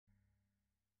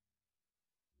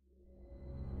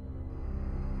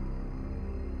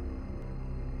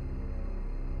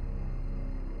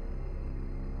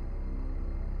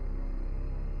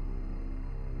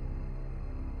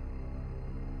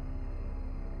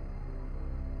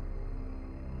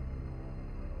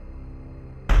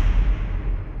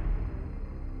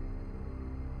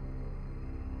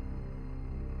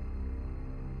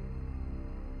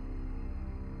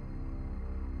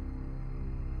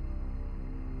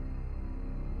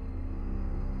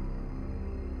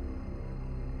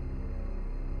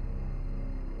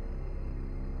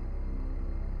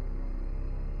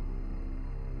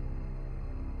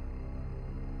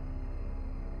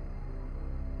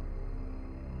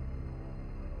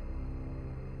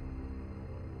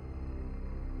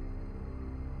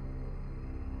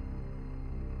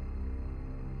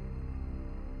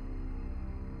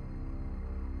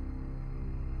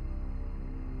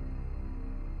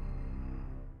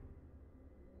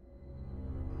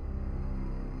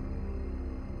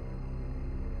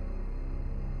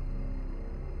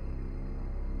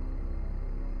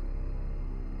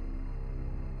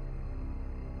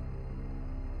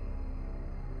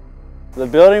The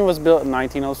building was built in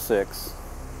 1906.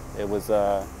 It was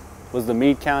the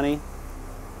Meade County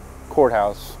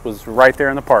courthouse was right there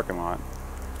in the parking lot.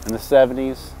 In the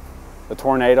 70s, the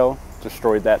tornado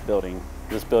destroyed that building.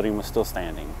 This building was still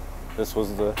standing. This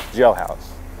was the jailhouse.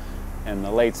 In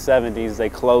the late 70s, they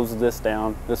closed this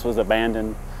down. This was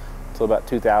abandoned until about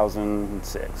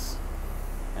 2006.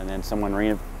 And then someone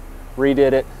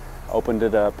redid it, opened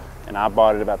it up, and I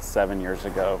bought it about 7 years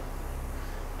ago.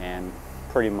 And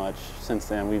pretty much since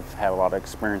then, we've had a lot of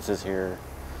experiences here.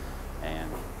 And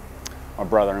my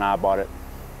brother and I bought it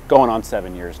going on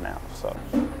 7 years now. So,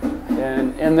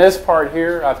 and in this part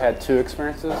here, I've had two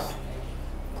experiences.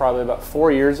 Probably about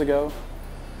 4 years ago.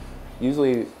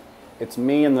 Usually it's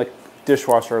me and the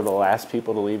dishwasher are the last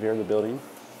people to leave here, the building.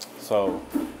 So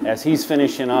as he's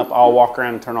finishing up, I'll walk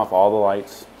around and turn off all the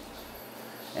lights.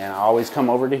 And I always come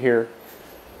over to here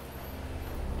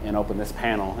and open this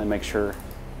panel and make sure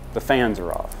the fans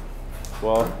are off.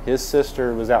 Well, his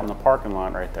sister was out in the parking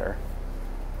lot right there,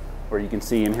 where you can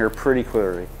see in here pretty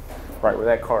clearly, right where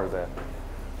that car is at.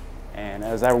 And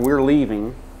as we're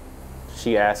leaving,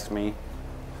 she asked me,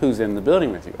 who's in the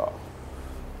building with you all?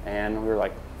 And we were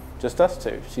like, just us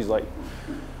two. She's like,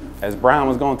 as Brian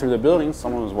was going through the building,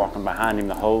 someone was walking behind him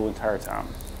the whole entire time.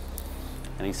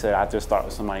 And he said, I just thought it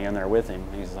was somebody in there with him.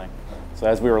 And he's like, so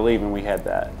as we were leaving, we had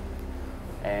that.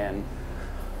 And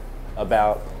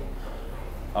about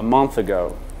a month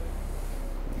ago,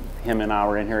 him and I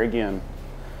were in here again,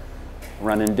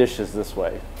 running dishes this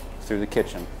way through the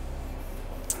kitchen.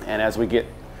 And as we get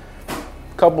a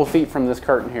couple feet from this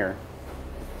curtain here,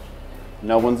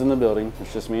 no one's in the building,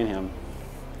 it's just me and him.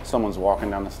 Someone's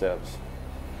walking down the steps.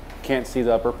 Can't see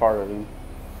the upper part of him.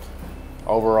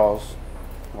 Overalls,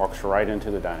 walks right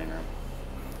into the dining room.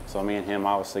 So me and him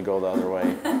obviously go the other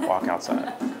way, walk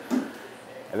outside.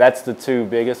 And that's the two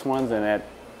biggest ones,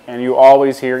 and you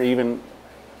always hear, even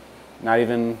not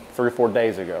even 3 or 4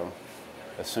 days ago,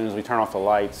 as soon as we turn off the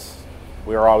lights,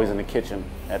 we are always in the kitchen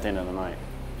at the end of the night.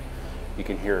 You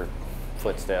can hear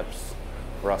footsteps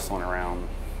rustling around,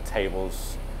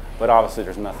 tables, but obviously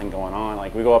there's nothing going on.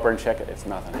 Like, we go up there and check it, it's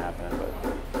nothing happening,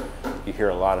 but you hear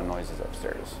a lot of noises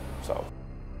upstairs. So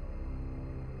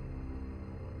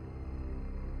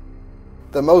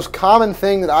the most common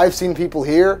thing that I've seen people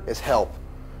hear is help.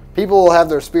 People will have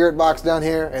their spirit box down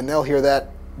here and they'll hear that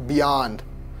beyond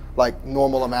like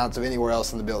normal amounts of anywhere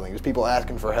else in the building. There's people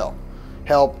asking for help.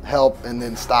 Help, help, and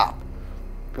then stop.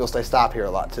 People say stop here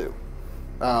a lot too.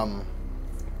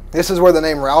 This is where the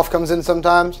name Ralph comes in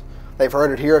sometimes. They've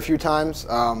heard it here a few times.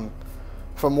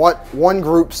 From what one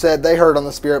group said they heard on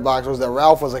the spirit box was that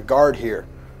Ralph was a guard here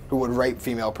who would rape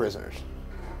female prisoners.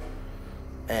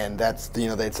 And that's,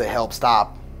 they'd say help,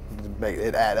 stop,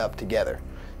 it add up together.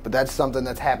 But that's something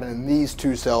that's happened in these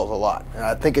two cells a lot. And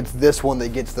I think it's this one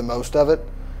that gets the most of it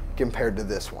compared to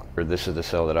this one. This is the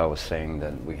cell that I was saying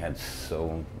that we had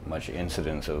so much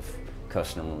incidents of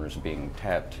customers being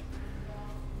tapped,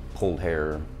 pulled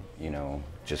hair,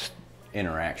 just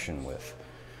interaction with.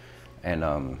 And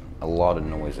a lot of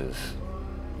noises.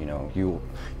 You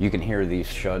can hear these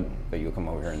shut, but you'll come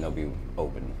over here and they'll be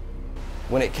open.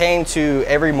 When it came to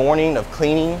every morning of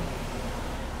cleaning,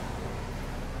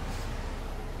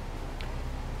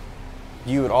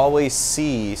 you would always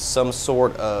see some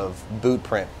sort of boot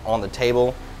print on the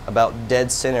table about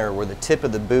dead center where the tip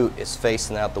of the boot is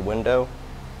facing out the window.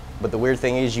 But the weird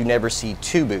thing is you never see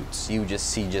two boots, you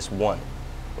just see just one,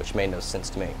 which made no sense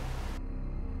to me.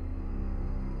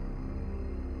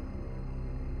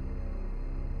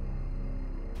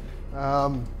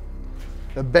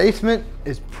 The basement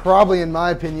is probably, in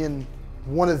my opinion,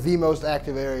 one of the most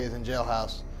active areas in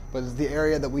Jailhouse, but it's the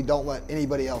area that we don't let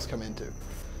anybody else come into.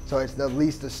 So it's the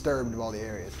least disturbed of all the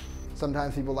areas.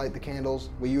 Sometimes people light the candles.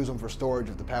 We use them for storage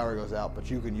if the power goes out,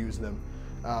 but you can use them.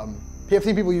 I've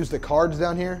seen people use the cards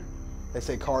down here. They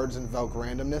say cards invoke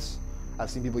randomness. I've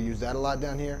seen people use that a lot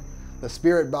down here. The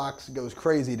spirit box goes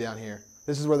crazy down here.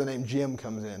 This is where the name Jim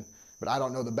comes in, but I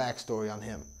don't know the backstory on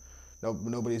him.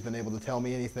 Nobody's been able to tell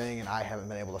me anything, and I haven't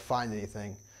been able to find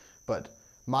anything. But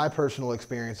my personal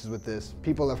experiences with this,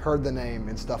 people have heard the name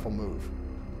and stuff will move.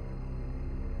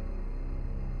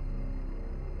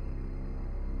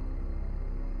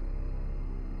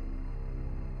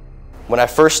 When I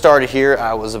first started here,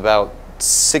 I was about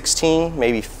 16,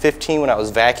 maybe 15 when I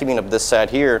was vacuuming up this side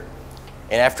here.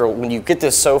 And when you get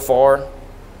this so far,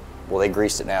 well, they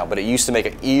greased it now, but it used to make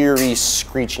an eerie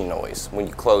screeching noise when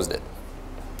you closed it.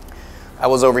 I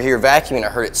was over here vacuuming, I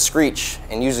heard it screech,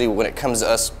 and usually when it comes to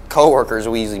us coworkers,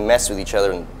 we usually mess with each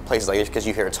other in places like this because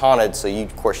you hear it's haunted, so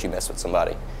of course you mess with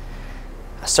somebody.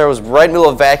 I was right in the middle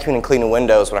of vacuuming and cleaning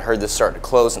windows when I heard this start to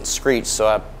close and screech, so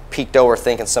I peeked over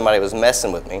thinking somebody was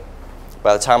messing with me.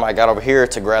 By the time I got over here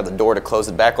to grab the door to close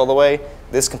it back all the way,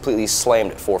 this completely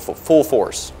slammed it full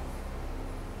force.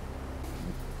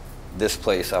 This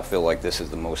place, I feel like this is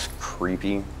the most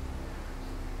creepy.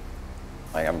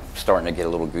 Like, I'm starting to get a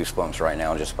little goosebumps right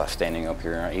now just by standing up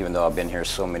here. Even though I've been here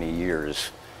so many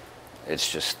years,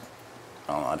 it's just,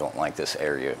 I don't like this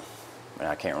area. And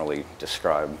I can't really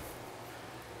describe.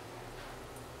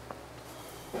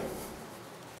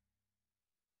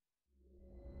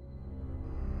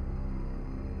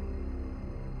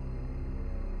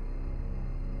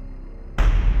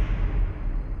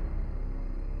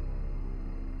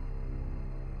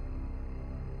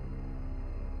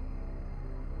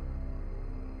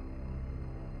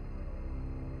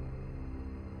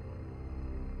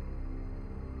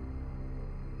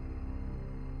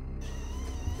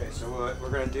 Okay, so what we're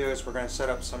going to do is we're going to set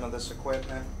up some of this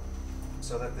equipment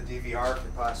so that the DVR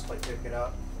can possibly pick it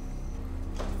up.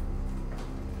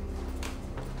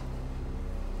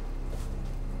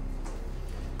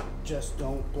 Just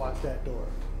don't block that door.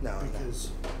 No,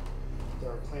 because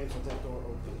there are plans that that door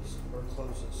opens or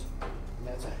closes, and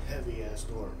that's a heavy ass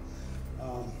door.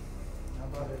 How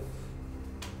about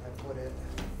if I put it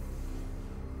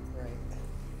right here?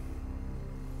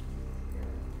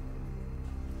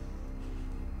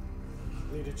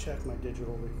 I need to check my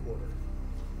digital recorder.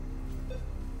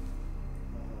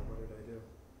 What did I do?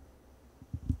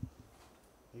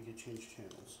 You could change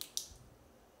channels.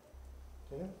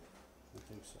 Did it? I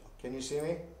think so. Can you see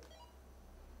me?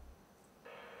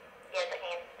 Yes, I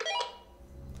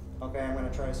can. Okay, I'm going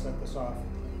to try to set this off.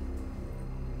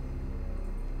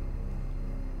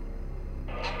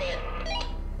 That's it.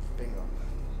 Bingo.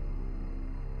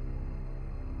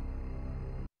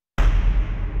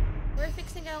 We're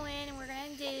fixing to go in and we're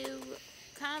going to do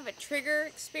kind of a trigger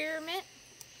experiment.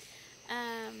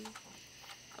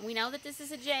 We know that this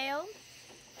is a jail,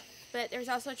 but there's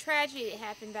also a tragedy that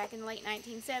happened back in the late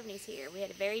 1970s here. We had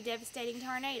a very devastating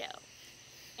tornado.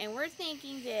 And we're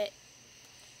thinking that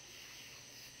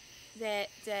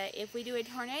if we do a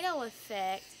tornado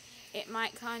effect, it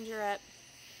might conjure up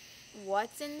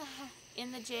what's in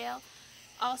the jail.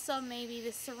 Also maybe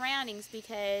the surroundings,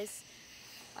 because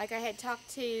like I had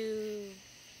talked to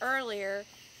earlier,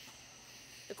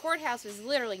 the courthouse was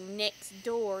literally next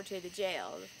door to the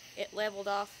jail. It leveled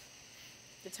off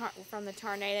from the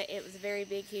tornado. It was a very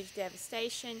big, huge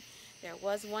devastation. There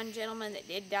was one gentleman that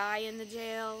did die in the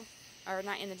jail, or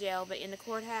not in the jail, but in the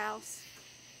courthouse.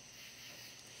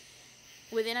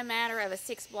 Within a matter of a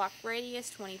 6-block radius,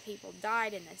 20 people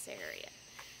died in this area.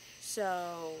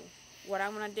 So what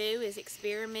I'm going to do is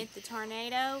experiment the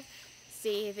tornado,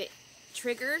 see if it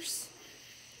triggers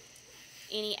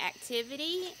any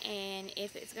activity, and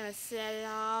if it's going to set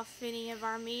off any of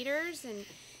our meters and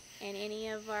any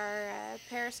of our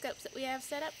periscopes that we have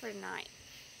set up for tonight,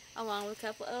 along with a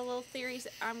couple of little theories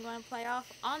that I'm going to play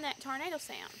off on that tornado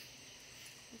sound.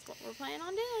 That's what we're planning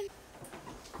on doing.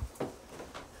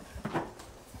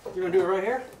 You're gonna do it right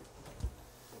here?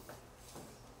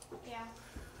 Yeah.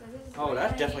 So this is Oh,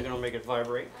 that's definitely gonna make it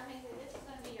vibrate. I think that this is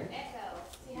going to be your echo.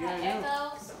 See how Yeah, it I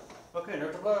know. echoes? Okay,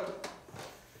 there's the plug.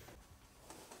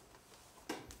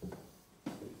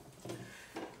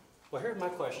 Well, here's my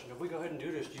question. If we go ahead and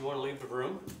do this, do you want to leave the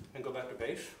room and go back to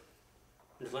base?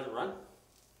 And just let it run?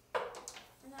 No,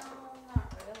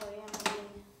 not really. I mean,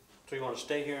 So you want to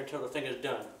stay here until the thing is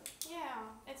done? yeah,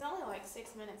 it's only like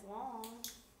 6 minutes long.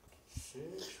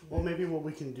 Well, maybe what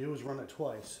we can do is run it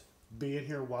twice. Be in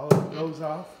here while it goes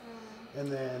off,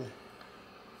 and then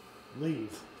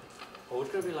leave. Oh, it's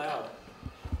gonna be loud.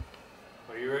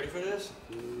 Are you ready for this?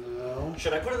 No.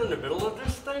 Should I put it in the middle of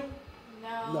this thing?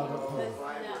 No, No, no, this-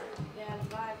 vibrate. yeah,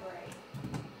 vibrate.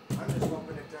 I'm just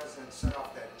hoping it doesn't set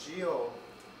off that geo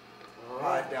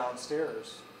pod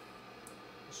downstairs.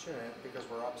 It shouldn't, because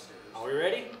we're upstairs. Are we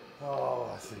ready? Oh,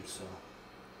 I think so.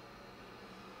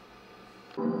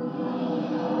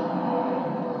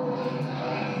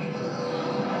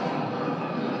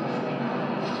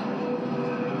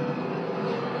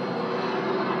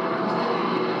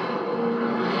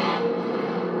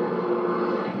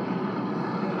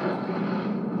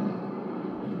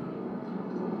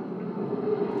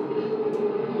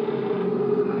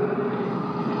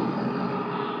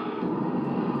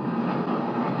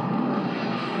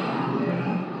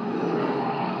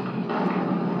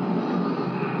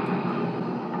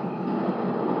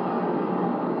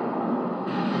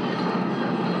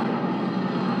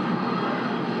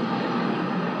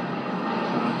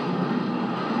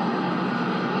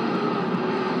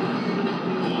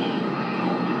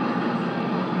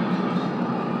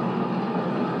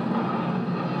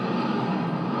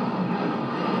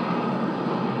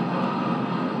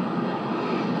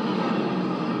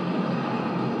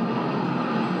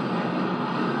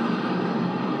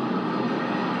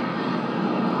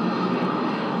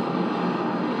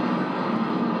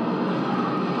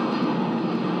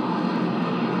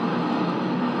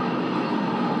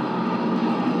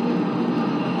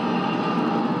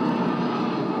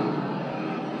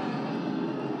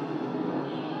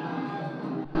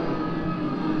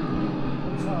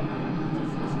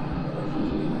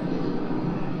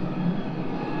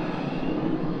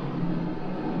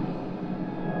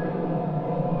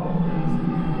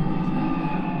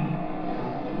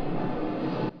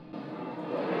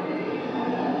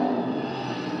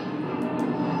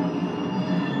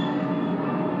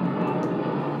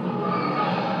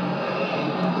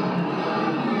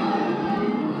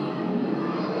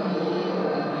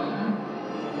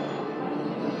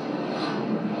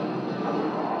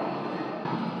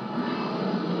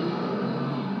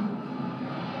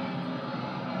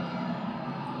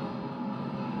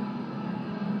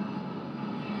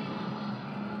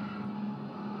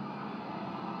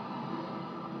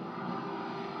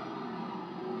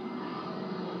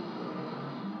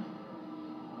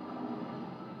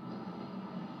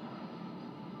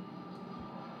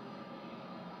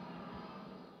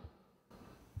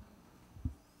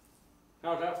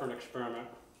 How's that for an experiment?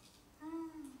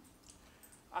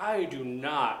 I do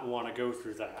not want to go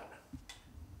through that.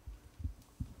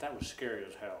 That was scary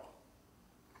as hell.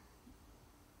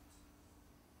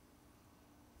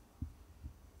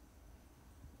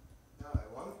 No,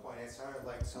 at one point it sounded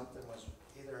like something was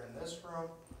either in this room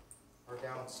or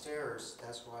downstairs.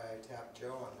 That's why I tapped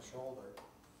Joe on the shoulder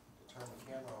to turn the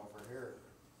camera over here.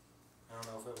 I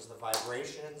don't know if it was the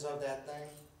vibrations of that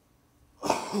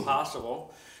thing.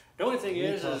 Possible. The only thing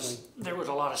is there was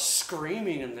a lot of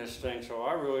screaming in this thing, so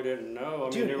I really didn't know.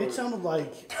 Dude, there it was, sounded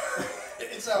like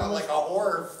It sounded like a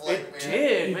horror flick, it man.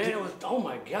 did, man. It was, oh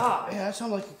my God. yeah, it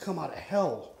sounded like it come out of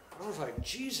hell. I was like,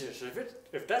 Jesus,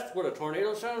 if that's what a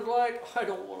tornado sounds like, I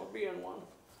don't want to be in one.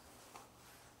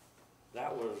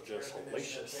 That was just Air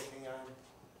conditioner hellacious. kicking on.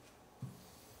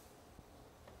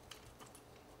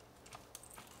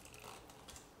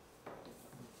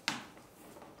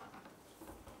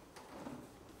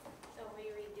 So we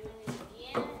redoing it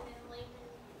again and then leaving?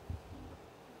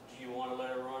 Do you want to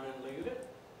let it run and leave it?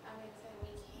 I mean, so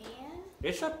we can.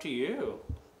 It's up to you.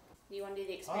 Do you want to do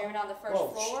the experiment on the first Whoa,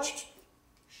 floor? shh, shh,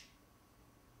 shh.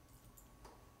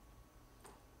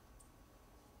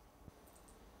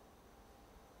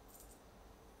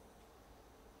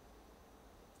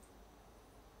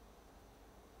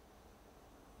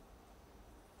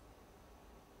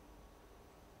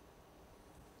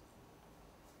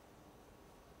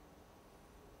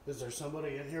 Is there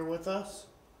somebody in here with us?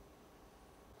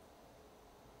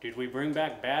 Did we bring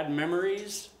back bad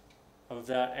memories of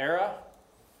that era?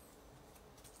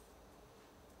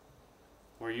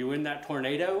 Were you in that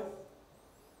tornado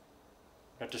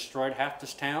that destroyed half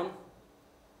this town?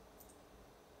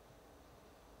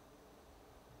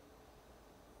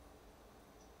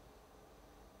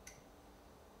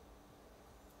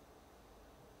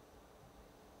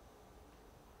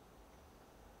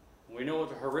 We know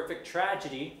it's a horrific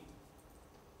tragedy.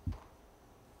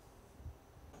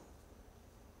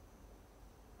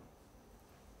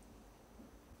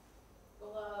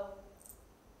 Below.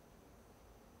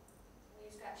 We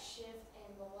just got shift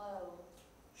and below.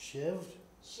 Shivved?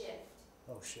 Shift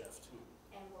Oh, shift.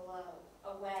 and below.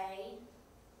 Away.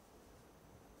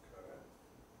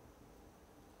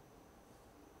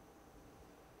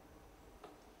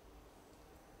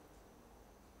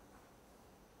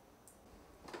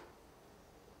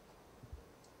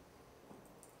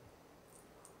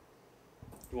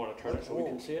 You want to turn it so we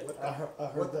can see it? What I heard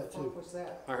what that the too. fuck was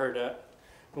that? I heard that.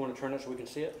 You want to turn it so we can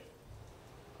see it?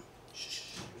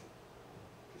 Just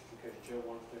in case Joe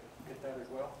wants to get that as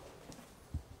well.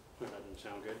 That doesn't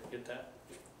sound good. Get that?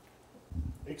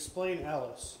 Explain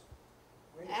Alice.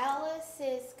 Wait, Alice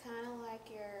is kind of like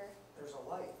your. there's a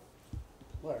light.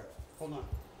 Where? Hold on.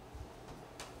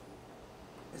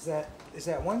 Is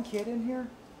that one kid in here?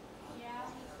 Yeah,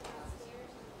 he's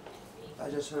downstairs. I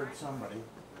just heard somebody.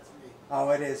 Oh,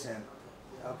 it is him.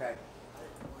 Okay.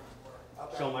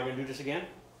 So am I going to do this again?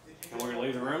 And we're going to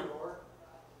leave the room?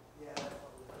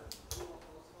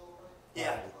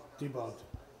 Yeah. Debunked. Is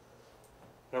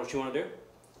that what you want to do?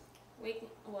 We can,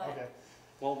 what? Okay.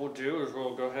 What we'll do is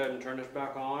we'll go ahead and turn this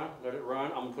back on, let it run.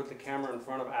 I'm going to put the camera in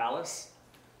front of Alice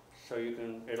so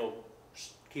it'll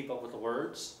keep up with the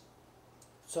words.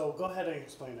 So go ahead and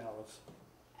explain Alice.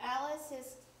 Alice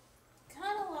is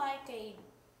kind of like a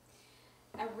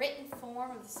written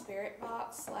form of the spirit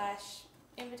box slash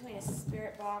in between a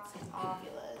spirit box and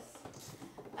Ovilus.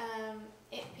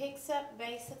 It picks up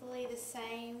basically the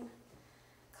same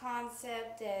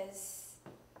concept as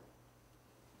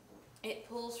it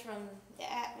pulls from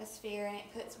the atmosphere and it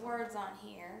puts words on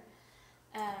here.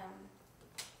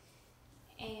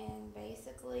 And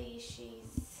basically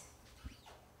she's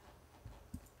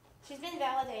been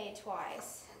validated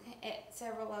twice at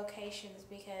several locations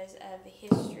because of the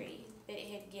history that it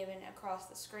had given across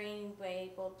the screen, being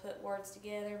able to put words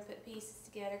together, put pieces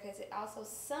together, because it also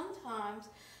sometimes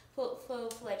put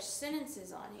full-fledged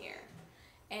sentences on here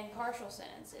and partial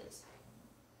sentences.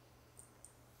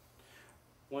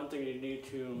 One thing you need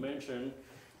to mention,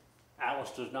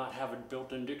 Alice does not have a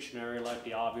built-in dictionary like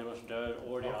the Ovilus does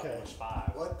or the Okay. Ovilus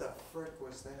 5. What the frick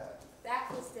was that? That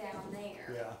was down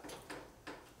there. Yeah.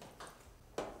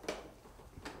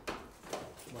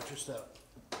 Watch your step.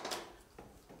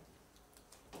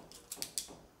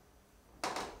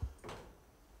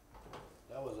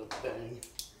 That was a bang.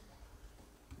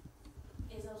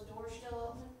 Is those doors still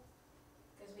open?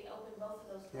 Because we opened both of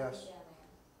those doors Yes. down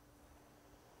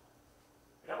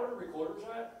Is that where the recorder's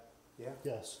at? Yeah.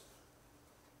 Yes.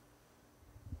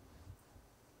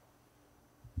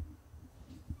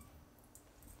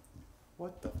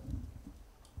 What the?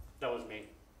 That was me.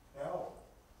 No.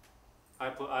 I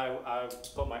put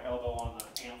my elbow on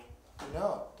the amp.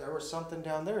 No, there was something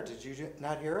down there. Did you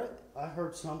not hear it? I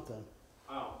heard something.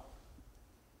 Oh.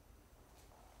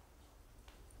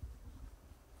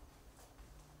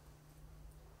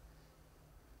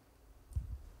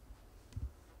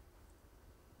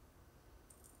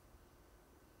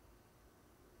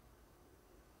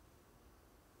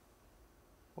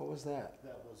 What was that?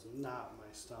 That was not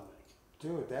my stomach.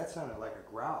 Dude, that sounded like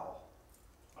a growl.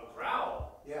 A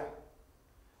growl? Yeah.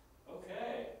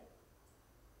 Okay.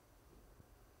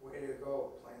 Way to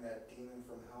go, playing that demon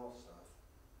from hell stuff.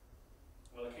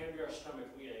 Well, it can't be our stomach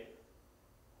we ate.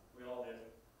 We all did.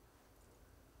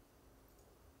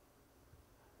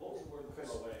 What was the word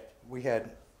far away?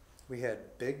 We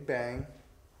had Big Bang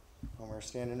when we were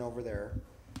standing over there,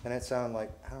 and it sounded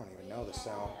like, I don't even know the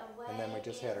sound, and then we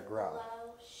just had a growl.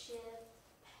 Low shift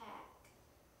pack.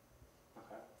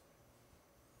 Okay.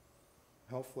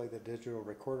 Hopefully the digital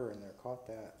recorder in there caught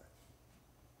that.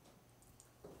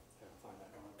 Gotta find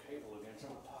that darn cable again. It's in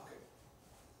my pocket.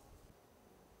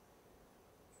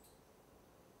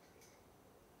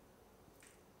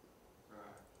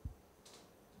 Right.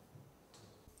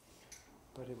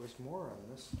 But it was more on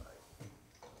this side.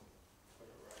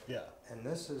 Yeah. And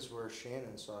this is where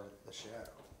Shannon saw the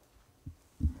shadow,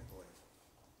 I believe.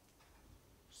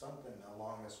 Something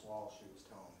along this wall she was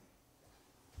telling me.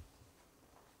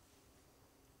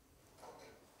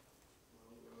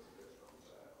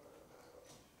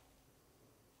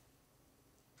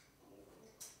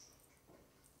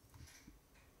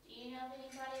 Do you know of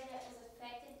anybody that was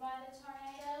affected by the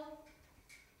tornado?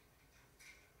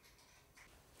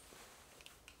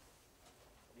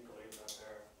 You can leave that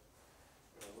there.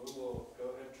 We will go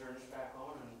ahead and turn this back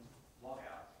on and log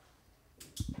out.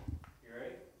 You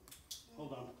ready?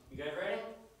 Hold on. You guys ready?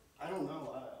 I don't know.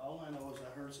 All I know is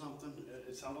I heard something.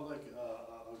 It sounded like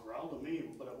a growl to me,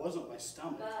 but it wasn't my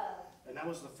stomach. And that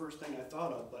was the first thing I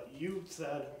thought of. But you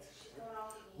said,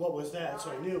 what was that?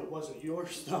 So I knew it wasn't your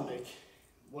stomach. It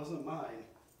wasn't mine.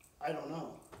 I don't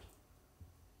know.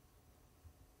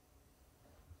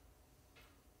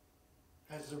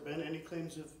 Has there been any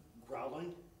claims of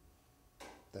growling?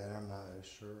 That I'm not as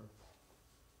sure of.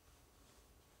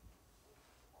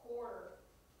 Quarter.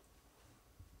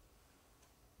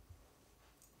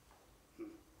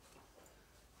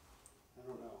 I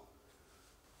don't know.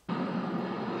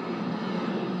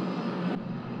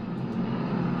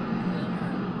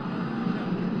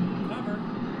 Cover.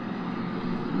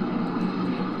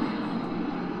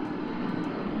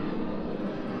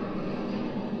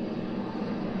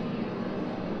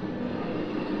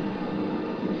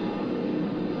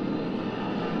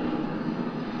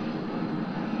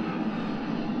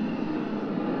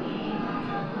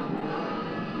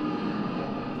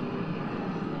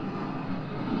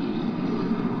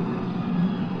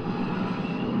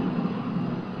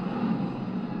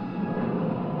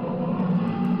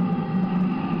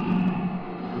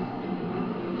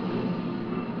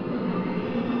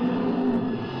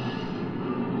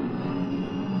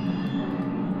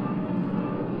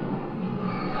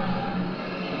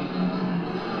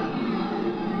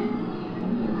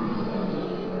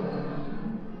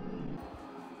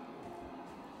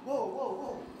 Whoa, whoa,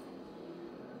 whoa.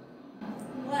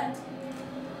 What?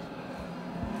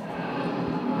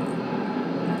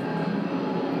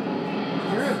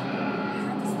 Hear it? Is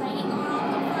that the slanging going on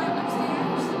up front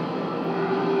upstairs?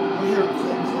 I hear it.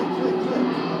 Click, click, click, click.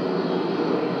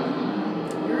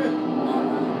 Hear it?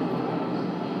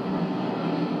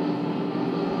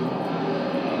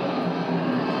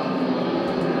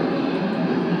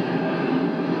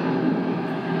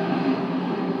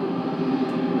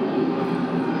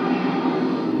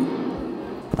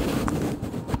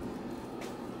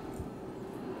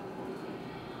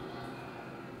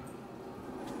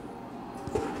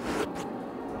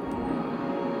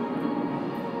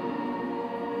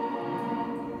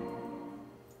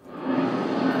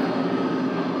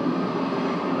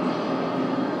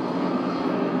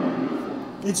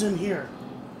 It's in here.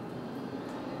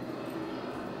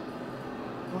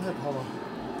 Go ahead, Paula.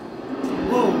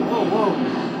 Whoa, whoa, whoa.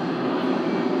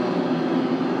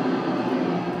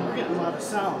 We're getting a lot of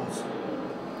sounds.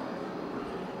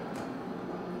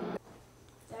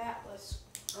 That was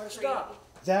creepy.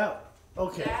 Stop.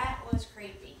 Okay. That was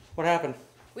creepy. What happened?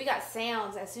 We got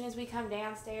sounds. As soon as we come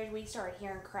downstairs, we started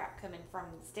hearing crap coming from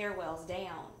the stairwells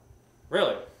down.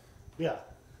 Really? Yeah.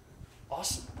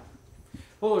 Awesome.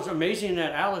 Well, it's amazing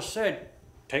that Alice said,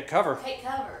 take cover. Take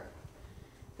cover.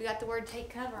 We got the word take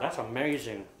cover. That's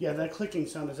amazing. Yeah, that clicking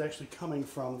sound is actually coming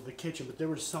from the kitchen, but there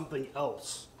was something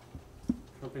else.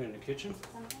 Something in the kitchen?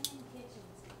 Something in the kitchen.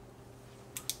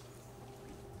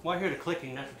 Well, I hear the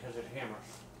clicking, that's because of the hammer.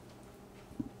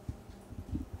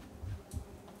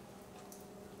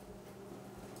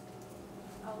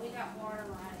 Oh, we got water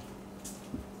running.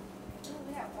 Ooh,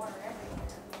 we got water everywhere.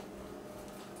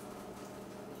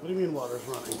 What do you mean water's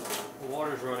running? The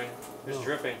water's running. It's No.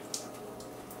 dripping.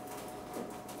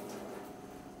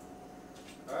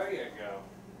 There you go.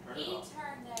 Turn it He off.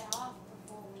 turned that off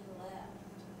before we left.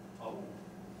 Oh.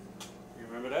 You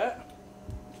remember that?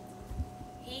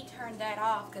 He turned that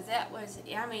off because that was,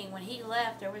 I mean, when he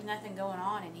left, there was nothing going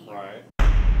on in here. Right.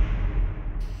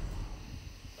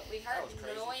 But we heard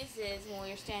noises when we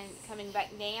were coming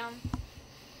back down.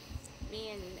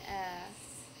 Me and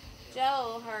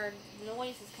Joe heard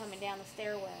noises coming down the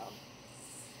stairwell.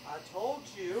 I told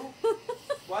you.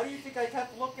 Why do you think I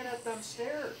kept looking at them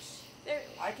stairs?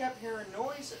 I kept hearing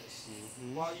noises.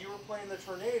 While you were playing the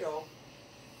tornado,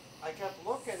 I kept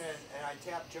looking and I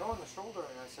tapped Joe on the shoulder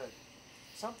and I said,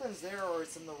 something's there or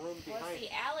it's in the room Well, behind. see,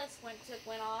 Alice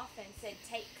went off and said,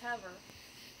 take cover.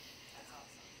 That's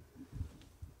awesome.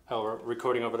 Oh, we're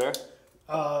recording over there?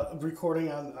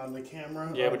 Recording on the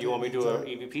camera. Yeah, but do you want me to do an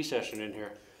EVP session in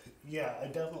here? Yeah, I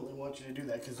definitely want you to do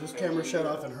that because this camera shut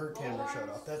off and her camera shut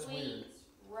off. That's weird. Sweets,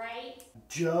 right?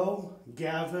 Joe,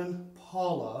 Gavin,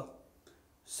 Paula,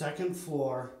 second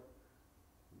floor,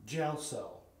 jail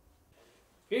cell.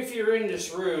 If you're in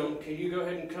this room, can you go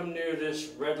ahead and come near this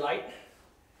red light?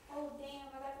 Oh, damn,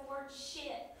 I got the word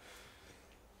shit.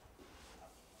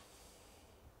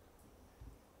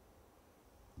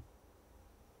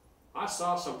 I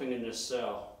saw something in this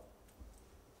cell.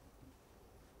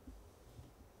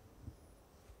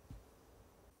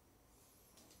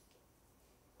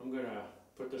 I'm gonna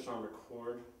put this on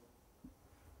record.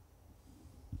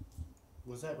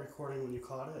 Was that recording when you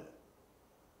caught it?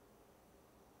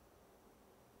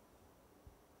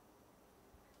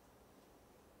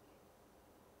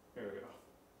 There we go.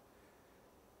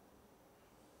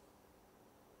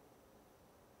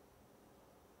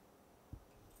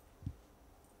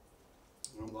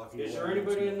 I'm locking Is the there windows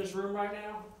anybody now. in this room right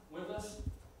now with us?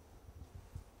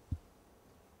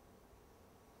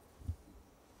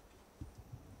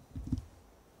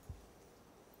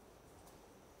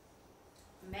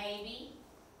 Maybe.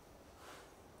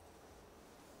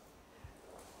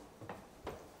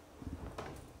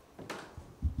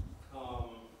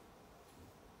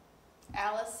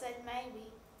 Alice said maybe.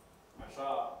 I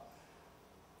saw.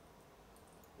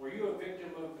 Were you a victim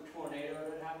of the tornado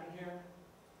that happened here?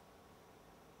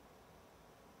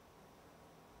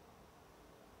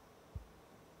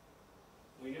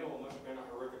 We know it must have been a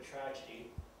horrific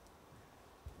tragedy.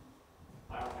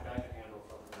 I don't think I can handle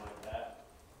something like that.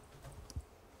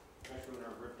 Especially when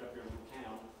I ripped up your little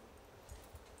town.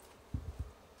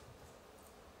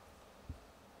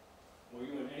 Were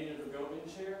you in any of the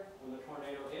buildings here when the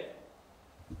tornado hit?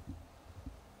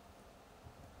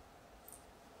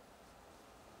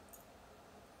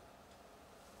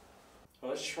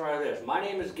 Well, let's try this. My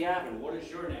name is Gavin. What is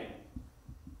your name?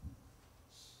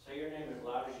 Say your name as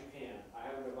loud as you can. I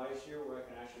have a device here where I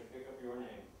can actually pick up your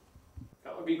name.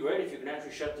 That would be great if you can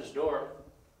actually shut this door.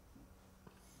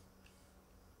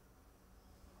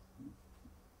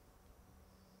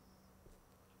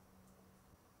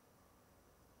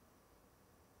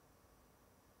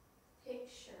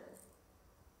 Picture.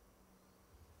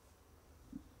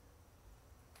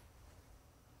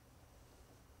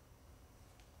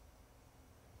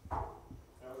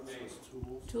 That would be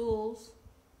Tools. Tools.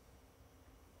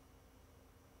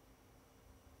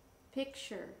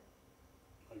 Picture.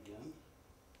 Again.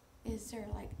 Is there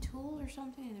like tool or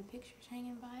something and a picture's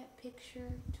hanging by it? Picture,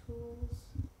 tools.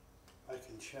 I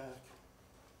can check.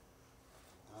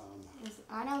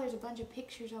 I know there's a bunch of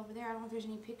pictures over there. I don't know if there's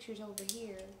any pictures over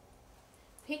here.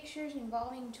 Pictures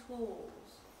involving tools.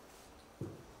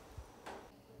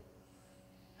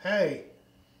 Hey,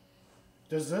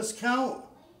 does this count?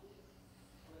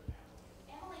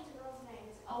 Emmeline's a girl's name.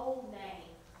 It's an old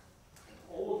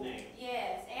name. old name.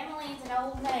 Yes, Emmeline's an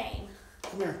old name.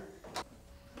 Come here.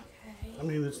 Okay. I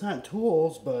mean, it's not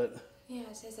tools, but Yeah,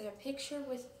 it says that a picture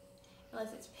with,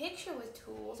 unless it's picture with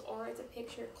tools or it's a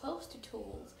picture close to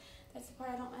tools. That's the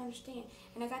part I don't understand.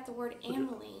 And I got the word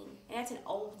Emmeline, and that's an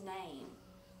old name.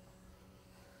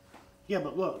 yeah,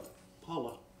 but look,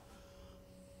 Paula,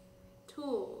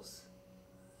 Tools.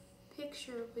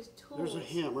 Picture with tools. there's a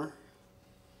hammer.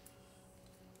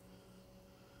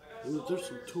 And there's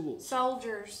some tools.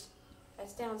 Soldiers.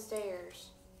 That's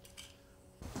downstairs.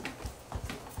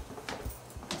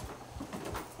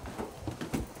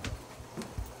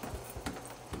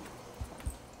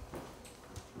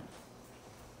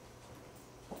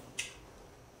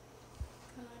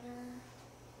 Connor.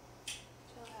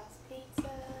 Jailhouse Pizza.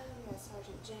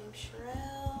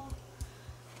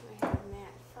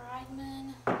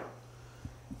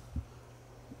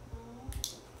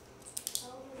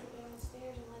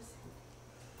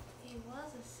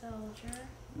 a soldier.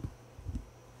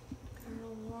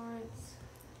 Colonel Lawrence.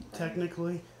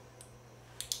 Technically,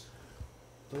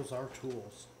 those are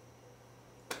tools.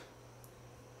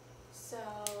 So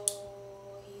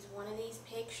he's one of these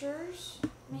pictures,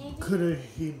 maybe? Could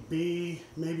he be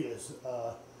maybe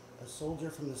a soldier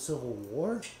from the Civil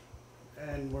War?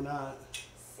 And we're not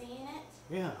Seeing it?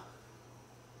 Yeah.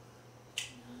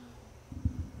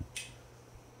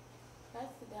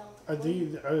 That's the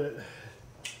Delta.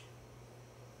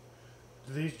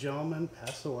 Do these gentlemen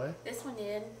pass away? This one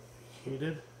did. He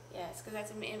did? Yes, because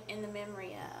that's in the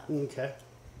memory of. Okay.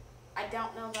 I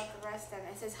don't know about the rest of it.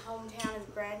 It says hometown is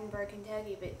Brandenburg,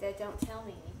 Kentucky, but that don't tell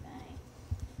me anything.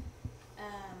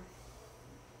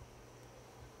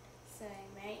 So,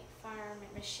 mate, fireman,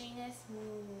 machinist,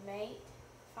 mate,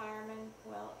 fireman,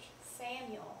 Welch,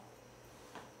 Samuel.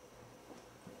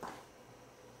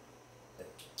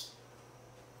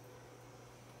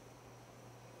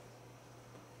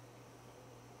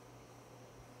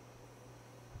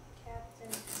 Captain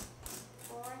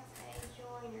Lawrence A.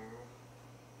 Joyner.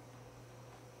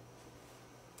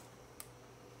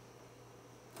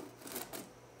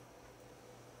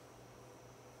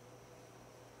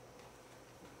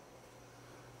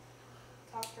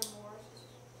 Dr. Morris's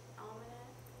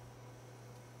almanac.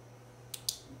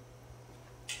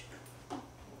 Okay,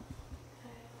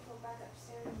 I'll go back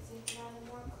upstairs and see if we have any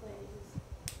more clues.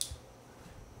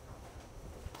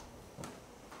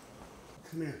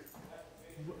 Come here.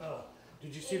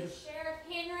 Did you see Is this? Sheriff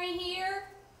Henry here?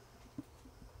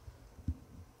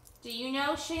 Do you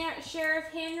know Sheriff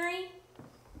Henry?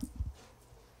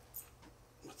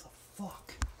 What the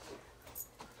fuck?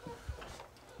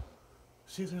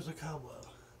 See, there's a cobweb.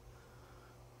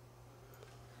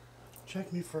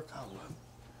 Check me for a cobweb.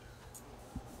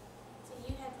 So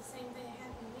you had the same thing that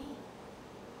happened to me.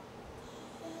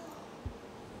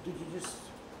 Did you just...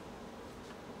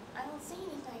 I don't see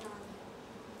anything on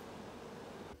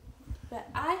you. But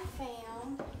I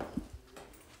found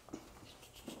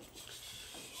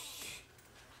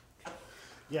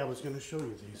Yeah, I was going to show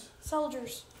you these.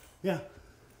 soldiers. Yeah.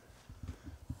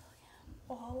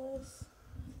 Wallace,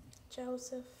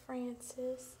 Joseph,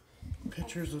 Francis.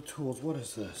 Pictures of tools. What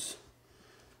is this?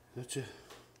 That's a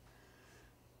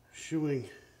shoeing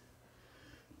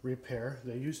repair.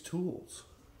 They use tools.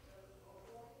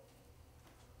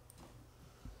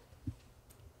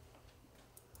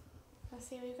 Let's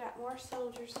see, we've got more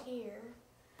soldiers here.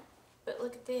 But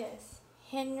look at this.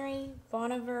 Henry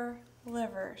Boniver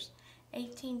Livers,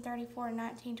 1834 and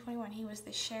 1921. He was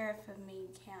the sheriff of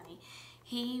Meade County.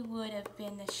 He would have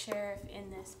been the sheriff in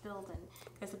this building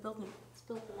because the building was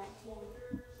built in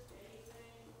 19...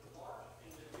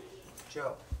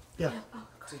 Joe, Yeah.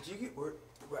 did you get?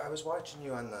 I was watching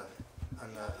you on the.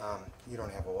 You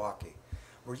don't have a walkie.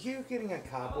 Were you getting a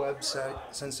cobweb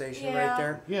sensation Yeah. right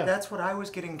there? Yeah. That's what I was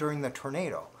getting during the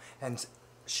tornado, and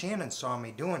Shannon saw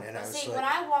me doing it. And I was See, like, when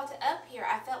I walked up here,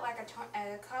 I felt like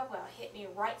a cobweb hit me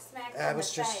right smack in the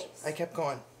face. I kept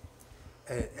going,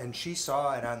 and she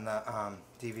saw it on the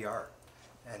DVR,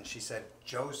 and she said,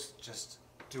 "Joe's just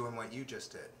doing what you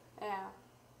just did Yeah.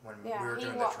 when Yeah, we were he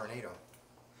during wa- the tornado."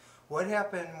 What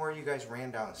happened where you guys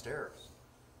ran downstairs?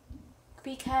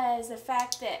 Because the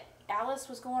fact that Alice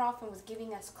was going off and was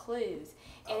giving us clues,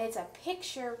 and it's a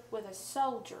picture with a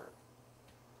soldier.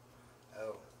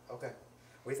 Oh, okay.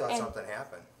 We thought And- something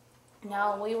happened.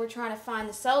 No, we were trying to find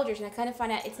the soldiers, and I couldn't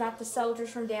find out. It's not the soldiers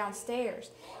from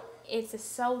downstairs. It's the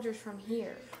soldiers from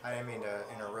here. I didn't mean to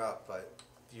interrupt, but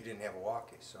you didn't have a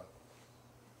walkie, so.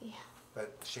 Yeah.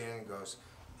 But Shannon goes,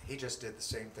 he just did the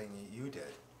same thing you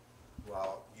did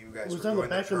while you guys It was were on the doing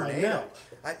back of my tornado.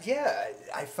 neck.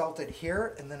 I felt it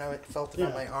here, and then I felt it on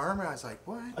Yeah. my arm, and I was like,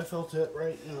 what? I felt it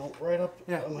right, right up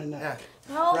on my Yeah, neck.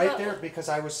 No, right but- there, because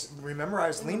I was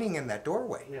leaning in that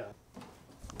doorway. Yeah.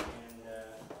 And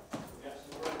we got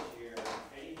some words here.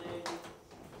 Anything,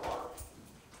 Clark,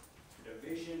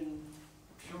 Division,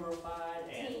 Purified,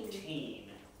 and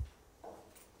Teen.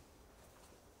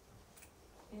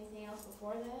 Anything else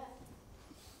before that?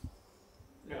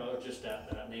 No, just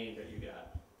that name that you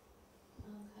got.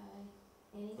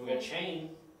 Okay. Anything? We got Chain.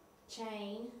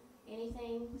 Chain.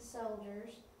 Anything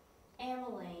soldiers.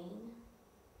 Ameline.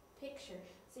 Picture.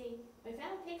 See, we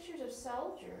found pictures of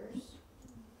soldiers.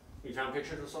 You found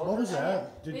pictures of soldiers? What was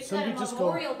that? Did We've got somebody a just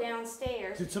memorial go?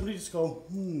 downstairs. Did somebody just go?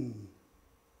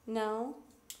 No,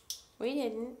 we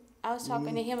didn't. I was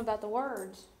talking to him about the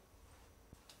words.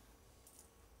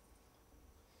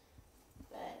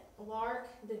 But Lark,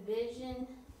 Division,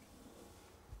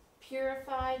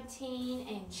 Purified, Teen,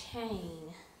 and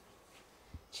Chain.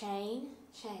 Chain,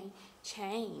 chain,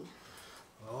 chain.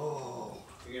 Oh,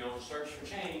 You're gonna search for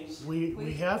chains.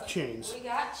 We have chains. We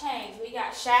got chains. We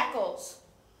got shackles.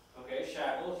 Okay,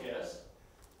 shackles, yes.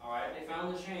 All right, they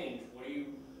found the chains. What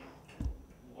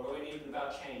do we need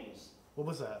about chains? What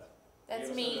was that? That's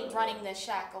Give us me another running the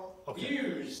shackle. Okay.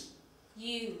 Use.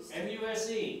 Used.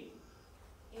 M-U-S-E.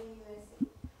 M-U-S-E.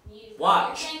 Used.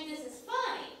 Watch. You think this is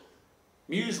funny?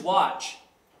 Muse watch.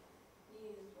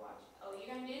 Used. Watch. Oh, you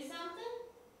gonna do something?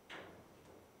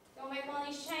 Gonna make one of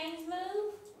these chains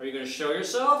move? Are you gonna show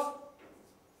yourself?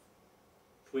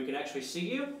 So we can actually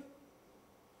see you?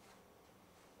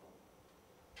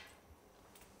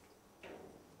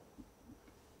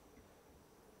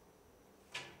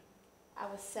 I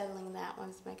was settling that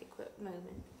one to make it quit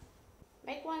moving.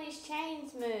 Make one of these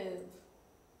chains move.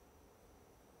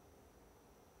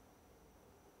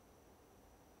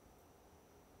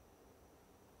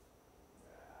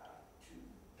 Too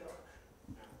dark.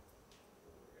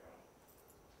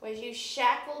 Was you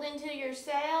shackled into your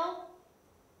cell?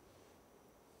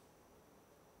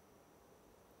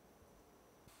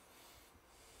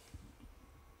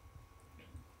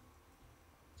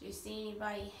 Do you see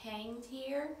anybody hanged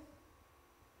here?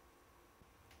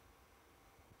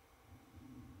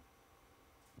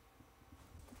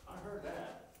 I heard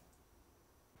that.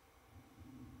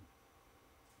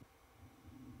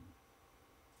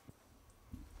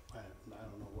 I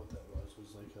don't know what that was. It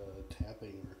was like a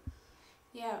tapping or.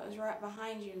 Yeah, it was right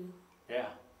behind you. Yeah,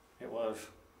 it was.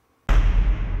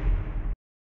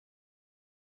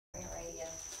 Radio.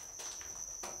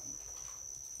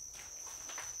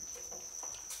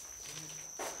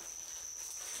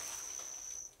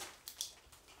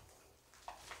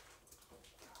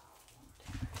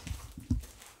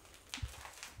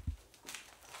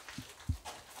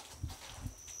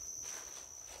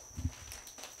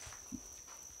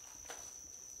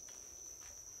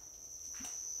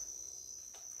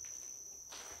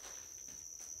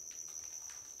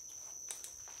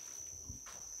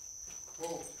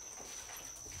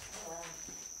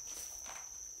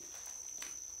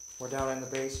 We're down in the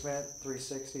basement,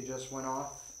 360 just went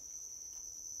off.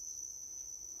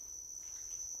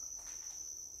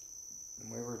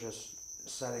 And we were just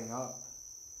setting up.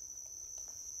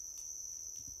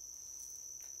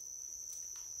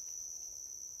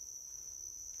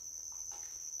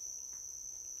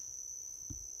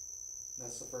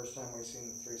 That's the first time we've seen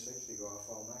the 360 go off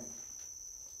all night.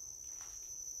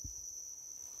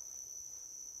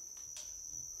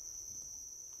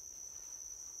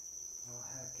 Oh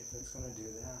heck, if it's gonna do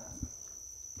that.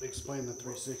 Explain the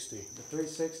 360. The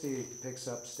 360 picks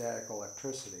up static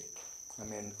electricity. I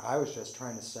mean, I was just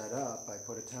trying to set up. I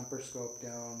put a temper scope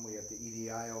down. We have the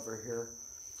EDI over here.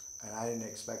 And I didn't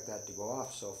expect that to go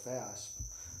off so fast.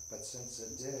 But since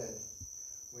it did,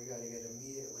 we got to get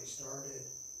immediately started.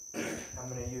 I'm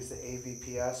going to use the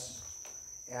AVPS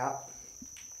app.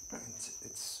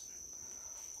 It's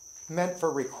meant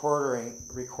for recording,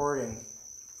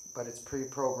 but it's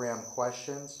pre-programmed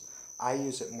questions. I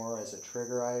use it more as a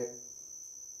trigger.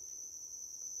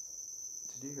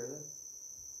 Did you hear that?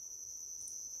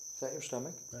 Is that your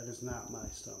stomach? That is not my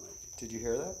stomach. Did you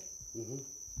hear that? Mm-hmm.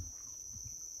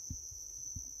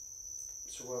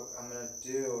 So what I'm going to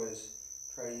do is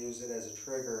try to use it as a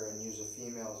trigger and use a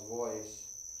female's voice,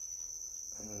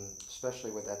 and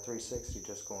especially with that 360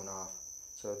 just going off.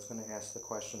 So it's going to ask the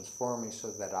questions for me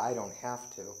so that I don't have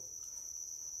to.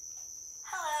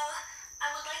 Hello,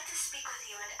 I would like to speak with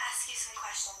you and ask you some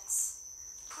questions.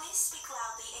 Please speak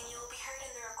loudly and you will be heard in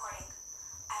the recording.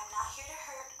 I'm not here to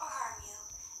hurt or harm you,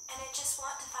 and I just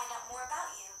want to find out more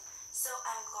about you. So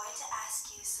I'm going to ask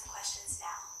you some questions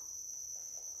now.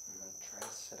 I'm going to try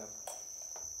to set up.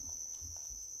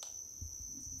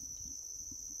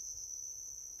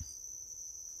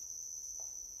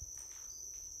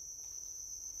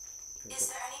 Is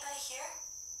there anybody here?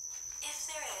 If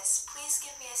there is, please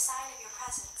give me a sign of your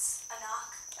presence. A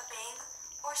knock, a bang,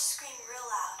 or scream real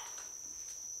loud.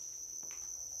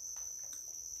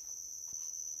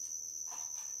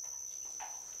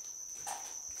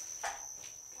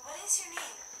 What is your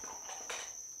name?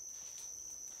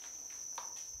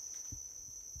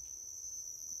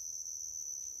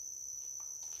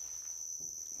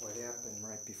 What happened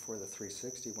right before the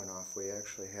 360 went off, we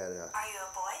actually had Are you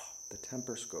a boy? the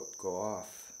temper scope go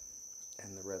off,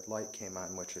 and the red light came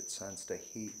on, which it sensed a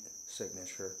heat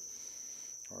signature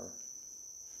or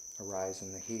a rise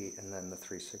in the heat, and then the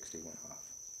 360 went off.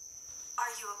 Are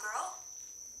you a girl?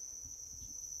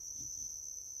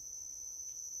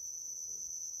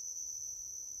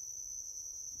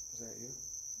 Was that you?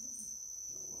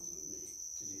 That wasn't me.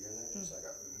 Did you hear that? Just like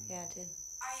a, Yeah, I did.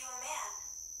 Are you a man?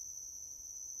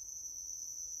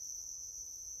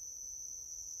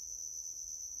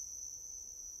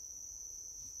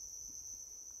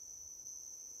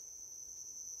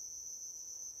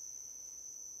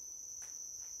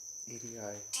 EDI.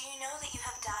 Do you know that you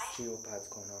have died? Geopod's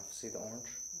going off. See the orange?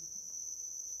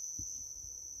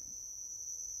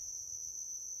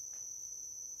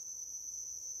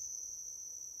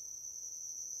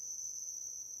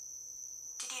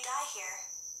 Did you die here?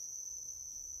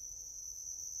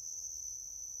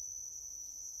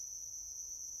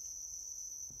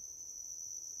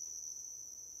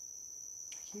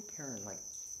 I keep hearing like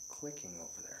clicking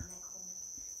over there.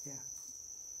 Yeah.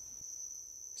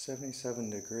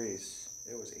 77 degrees.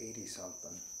 It was 80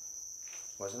 something.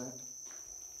 Wasn't it?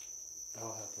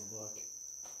 I'll have to look.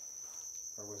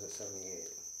 Or was it 78?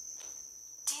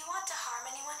 Do you want to harm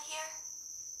anyone here?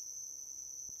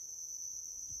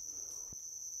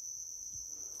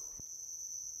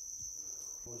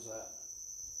 What was that?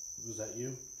 Was that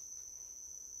you?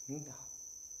 No.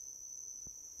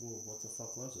 Whoa, what the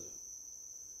fuck was it?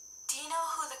 Do you know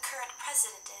who the current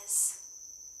president is?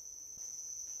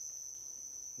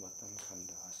 Let them come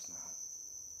to us now.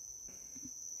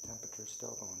 Temperature's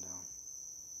still going down.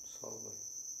 Slowly.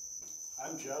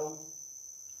 I'm Joe.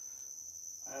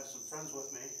 I have some friends with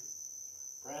me,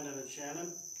 Brandon and Shannon.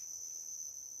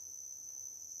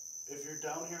 If you're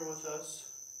down here with us,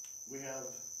 we have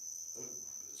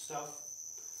stuff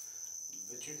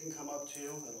that you can come up to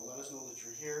that'll let us know that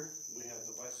you're here. We have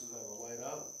devices that will light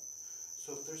up.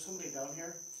 So if there's somebody down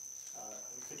here,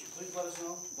 could you please let us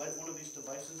know? Light one of these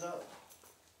devices up.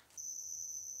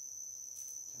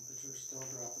 Temperature's still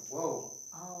dropping. Whoa!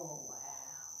 Oh,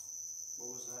 wow. What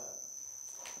was that?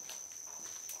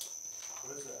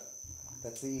 What is that?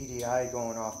 That's the EDI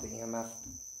going off the EMF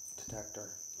detector.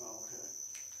 Oh, okay.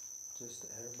 Just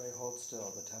everybody hold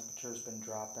still. The temperature's been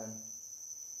dropping.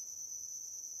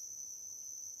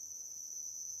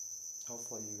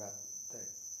 Hopefully you got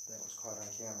that was caught on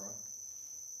camera.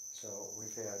 So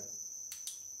we've had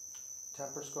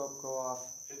temper scope go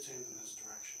off. It's aimed in this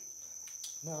direction.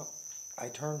 No, I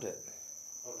turned it.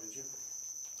 Oh, did you?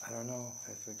 I don't know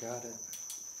if it got it.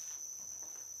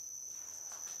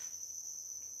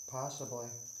 Possibly.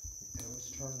 It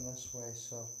was turned this way,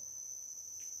 so.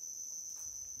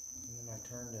 And then I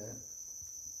turned it.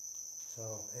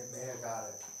 So it may have got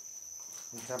it.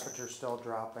 And temperature's still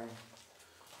dropping.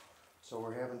 So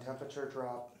we're having temperature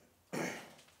drop.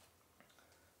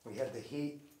 We had the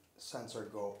heat sensor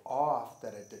go off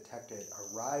that it detected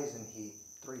a rise in heat.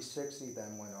 360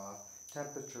 then went off.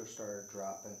 Temperature started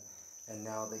dropping. And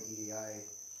now the EDI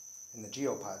and the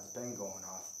geopod's been going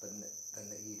off, but then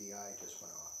the EDI just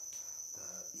went off.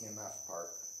 The EMF part.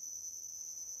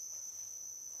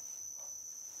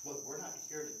 Look, we're not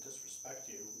here to disrespect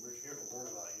you. We're here to learn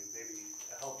about you, maybe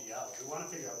to help you out. We want to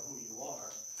figure out who you are.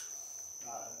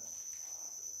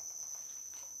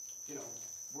 You know,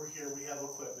 we're here, we have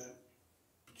equipment,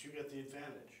 but you get the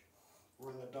advantage.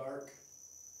 We're in the dark.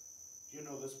 You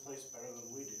know this place better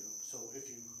than we do. So if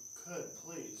you could,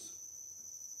 please,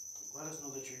 let us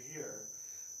know that you're here.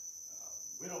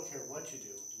 We don't care what you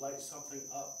do. Light something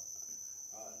up,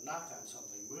 knock on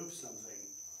something, move something.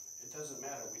 It doesn't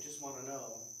matter. We just want to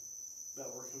know that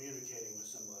we're communicating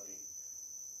with somebody.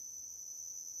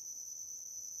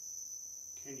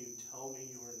 Can you tell me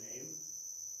your name?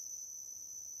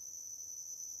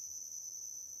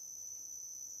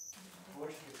 I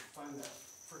wish you could find that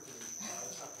freaking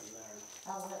up in there.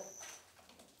 Oh, look.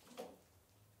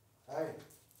 Hey,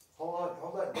 hold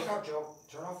on. Look out, Joe.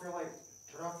 Turn off your light.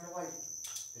 Turn off your light.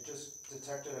 It just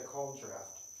detected a cold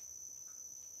draft.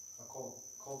 A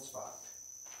cold spot.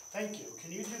 Thank you.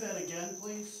 Can you do that again,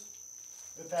 please?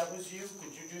 If that was you,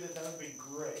 could you do that? That would be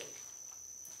great.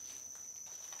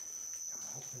 I'm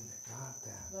hoping it got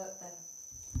that. Look, then.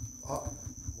 Oh,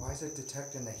 why is it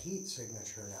detecting the heat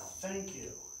signature now? Thank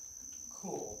you.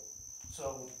 Cool.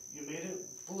 So you made it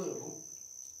blue.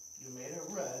 You made it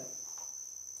red.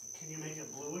 Can you make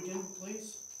it blue again,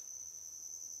 please?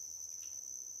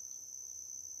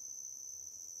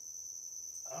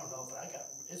 I don't know, but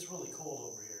it's really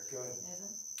cold over here. Good. Is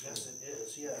it? Yes, it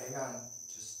is, yeah. Hang on.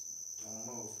 Just don't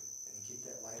move and keep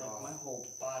that light Like off. my whole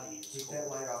body is Keep cold. that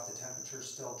light off. The temperature's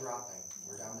still dropping.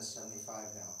 We're down to 75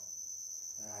 now.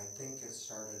 And I think it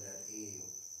started at 80.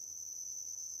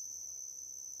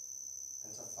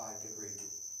 That's a 5-degree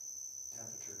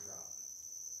temperature drop.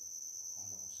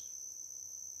 Almost.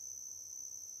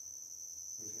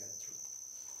 We've had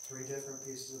three different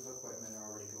pieces of equipment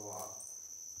already go off.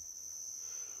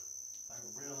 I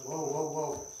really Whoa, whoa,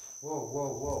 whoa. Whoa, whoa,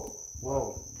 whoa.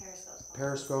 Whoa.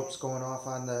 Periscope's going off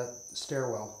on the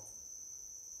stairwell.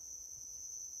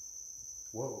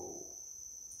 Whoa.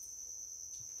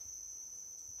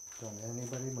 Don't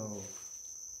anybody move.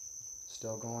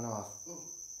 Still going off. Ooh.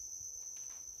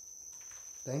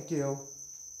 Thank you.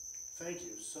 Thank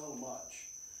you so much.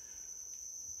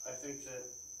 I think that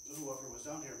whoever was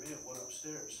down here may have went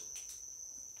upstairs.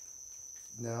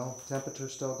 No,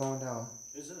 temperature's still going down.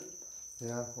 Is it?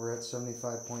 Yeah, we're at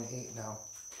 75.8 now.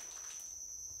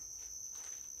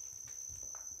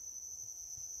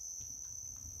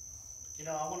 You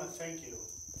know, I want to thank you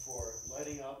for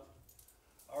lighting up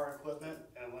our equipment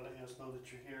and letting us know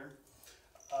that you're here.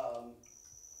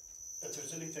 If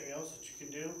there's anything else that you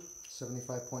can do,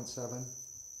 75.7.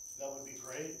 that would be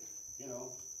great, you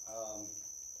know.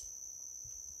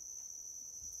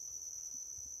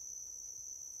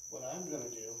 What I'm gonna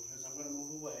do is I'm gonna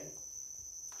move away.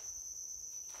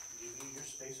 Give you your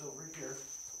space over here.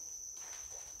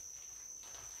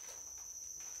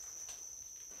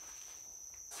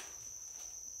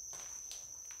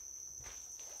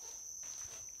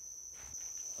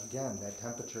 Again, that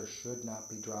temperature should not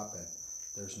be dropping.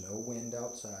 There's no wind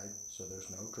outside, so there's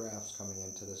no drafts coming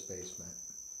into this basement.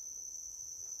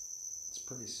 It's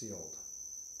pretty sealed.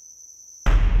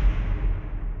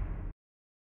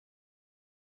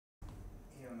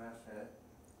 EMF hit.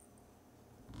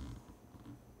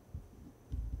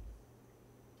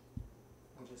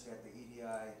 We just had the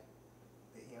EDI,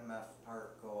 the EMF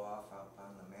part go off up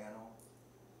on the mantle.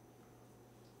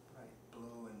 Right,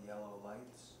 blue and yellow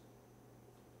lights.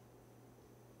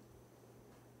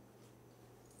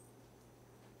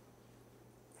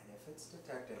 And if it's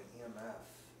detecting EMF,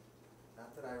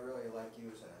 not that I really like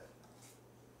using it.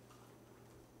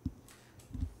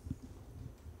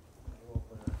 I will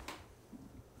put a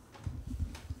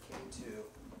K2.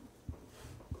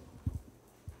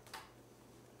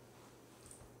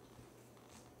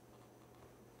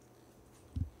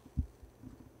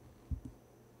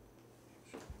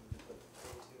 Actually, I'm going to put the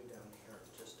K2 down here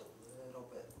just a little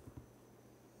bit.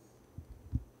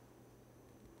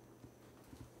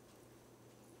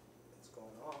 It's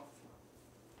going off.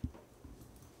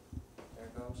 There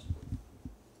it goes.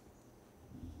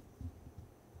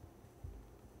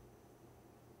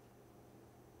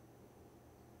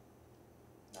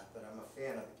 Not that I'm a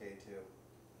fan of the K2.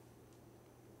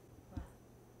 Wow.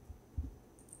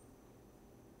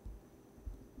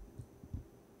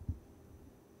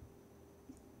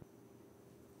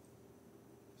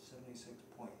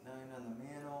 76.9 on the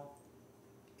mantle,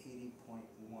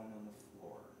 80.1 on the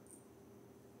floor.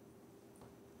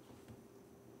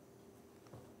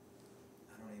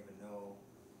 I don't even know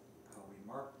how we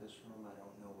marked this room. I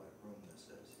don't know what room this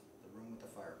is. The room with the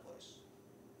fireplace.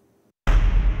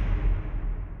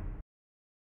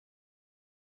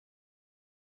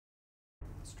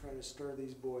 Let's try to stir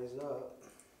these boys up.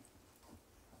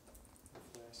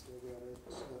 Hopefully I still got it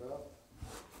set up.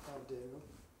 I do.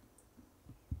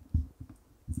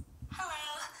 Hello.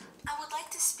 I would like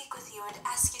to speak with you and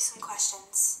ask you some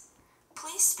questions.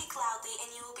 Please speak loudly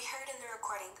and you will be heard in the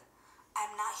recording.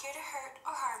 I'm not here to hurt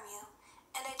or harm you,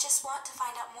 and I just want to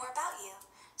find out more about you.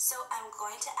 So I'm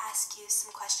going to ask you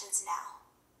some questions now.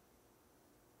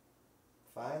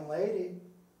 Fine lady.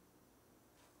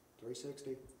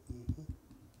 360. Mm-hmm.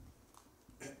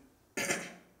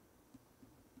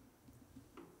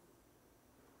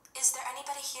 Is there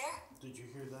anybody here? Did you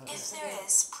hear that? If there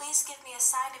is, please give me a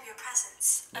sign of your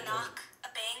presence. A knock, a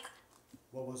bang.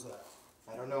 What was that?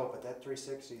 I don't know, but that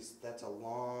 360's, that's a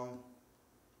long...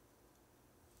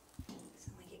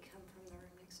 Sound like it come from the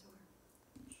room next door.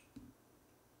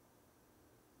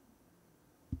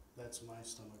 That's my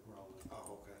stomach growling.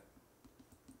 Oh, okay.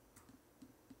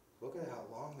 Look at how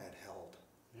long that held.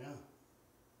 Yeah.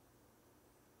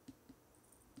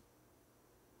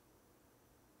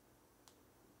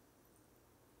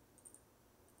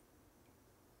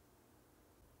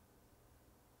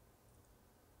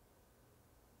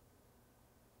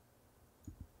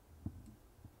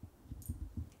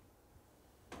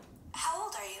 How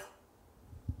old are you?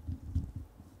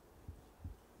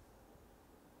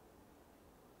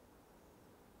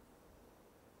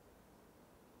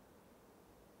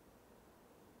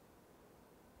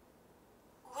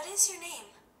 What is your name?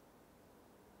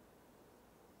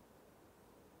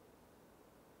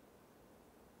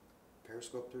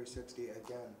 Periscope 360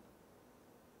 again.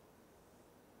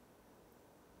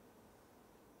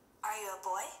 Are you a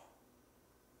boy?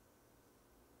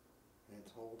 And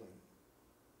it's holding.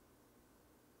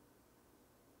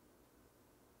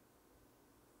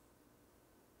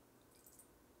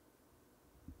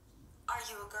 Are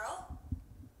you a girl?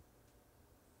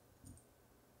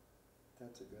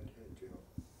 That's a good hit, Joe.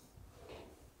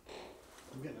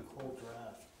 I'm getting a cold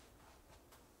draft.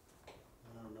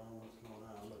 I don't know what's going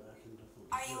on, but I can definitely.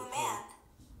 Are you a man?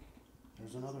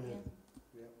 There's another hit.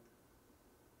 Yep.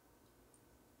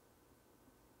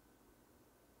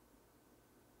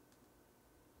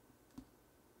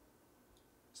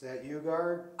 Is that you,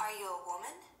 guard? Are you a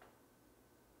woman?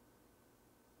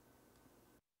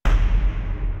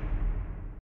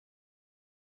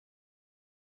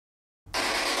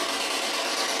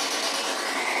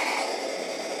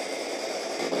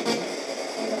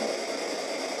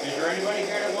 Is there anybody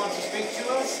here that wants to speak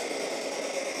to us?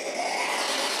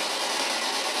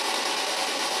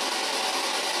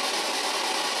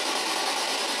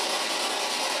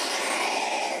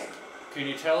 Can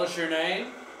you tell us your name?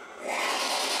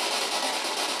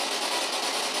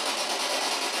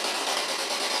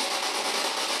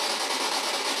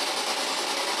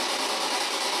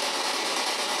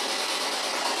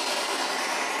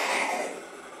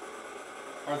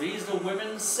 Are these the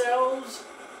women's cells?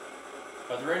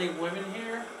 Are there any women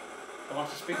here that want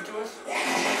to speak to us? The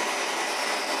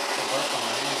bark on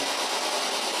my hand.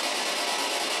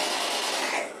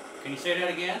 Can you say that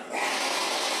again?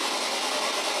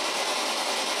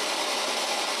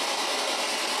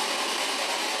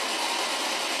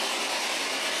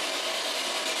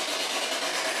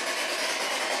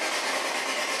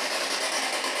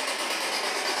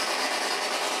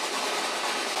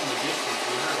 From a distance,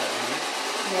 we heard that, didn't we?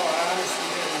 No, I honestly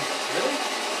didn't. Really?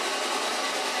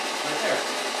 Right there.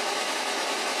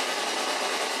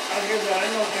 I hear that. I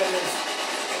know what that is.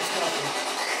 It's nothing.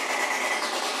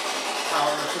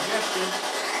 Power of suggestion.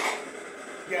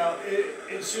 Yeah,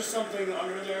 it's just something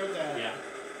under there that. Yeah.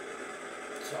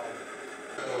 So.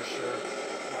 Oh, sure.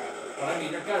 Well, I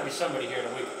mean, there's got to be somebody here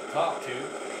that we can talk to.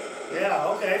 Yeah,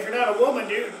 okay. If you're not a woman,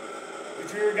 dude.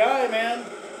 If you're a guy, man,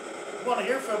 I want to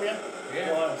hear from you.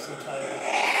 Yeah. Well, I'm so tired.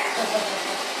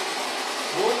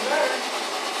 More the better.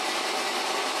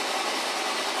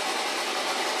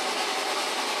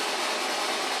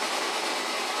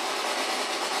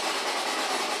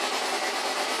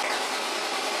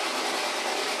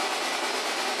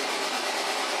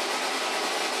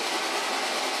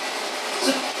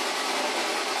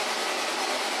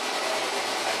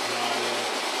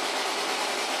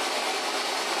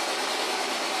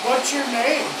 What's your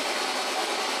name?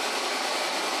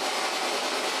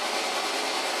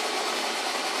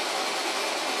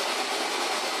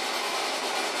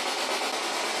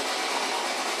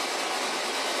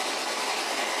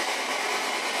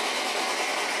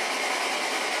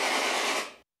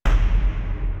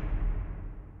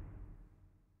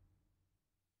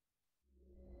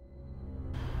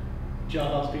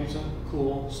 Jailhouse pizza,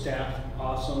 cool. Staff,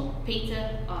 awesome.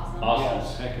 Pizza, awesome. Awesome.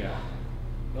 Yes. Heck yeah.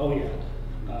 Oh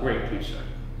yeah. Great pizza.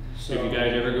 So, If you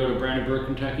guys ever go to Brandenburg,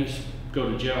 Kentucky, go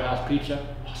to Jailhouse Pizza.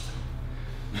 Awesome.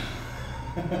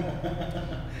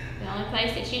 The only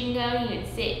place that you can go, you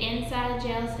can sit inside a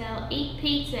jail cell, eat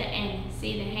pizza, and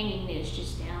see the hanging noose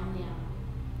just down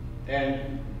there.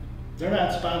 and they're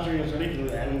not sponsoring us or anything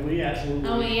like that. I mean, we absolutely.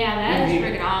 Oh yeah, that is we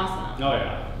need- freaking awesome. Oh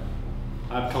yeah.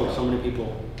 I've told so many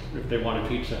people if they want a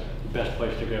pizza, the best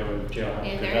place to go is Jailhouse.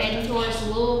 If 'cause they're that's- heading towards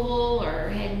Louisville or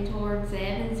heading towards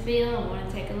Evansville and want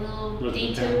to take a little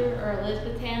Elizabethtown. detour, or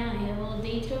Elizabethtown and hit a little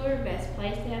detour, best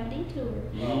place to have a detour.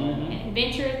 Mhm. And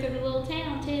venture through the little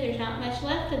town too. There's not much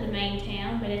left of the main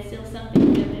town, but it's still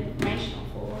something good informational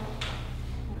for.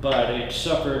 But it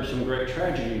suffered some great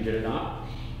tragedy, did it not?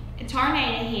 A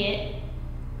tornado hit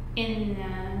in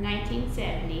the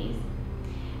 1970s,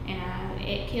 and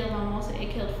it killed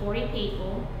 40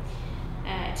 people.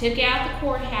 It took out the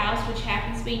courthouse, which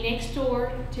happens to be next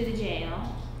door to the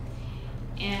jail.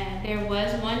 And there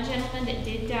was one gentleman that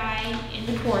did die in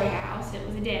the courthouse. It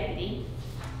was a deputy,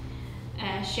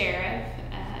 sheriff.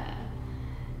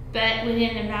 But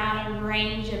within about a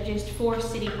range of just 4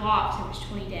 city blocks, there was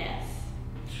 20 deaths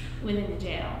within the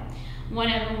jail. One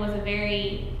of them was a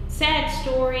very sad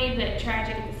story, but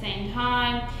tragic at the same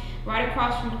time. Right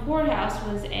across from the courthouse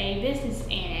was a business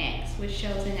annex, which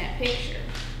shows in that picture.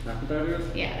 That's what that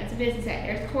is? Yeah, it's a business annex.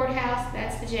 There's the courthouse,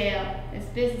 that's the jail, that's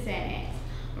the business annex.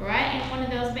 Right in one of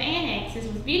those annexes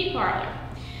was a beauty parlor.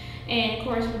 And of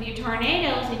course, with your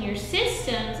tornadoes and your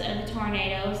systems of the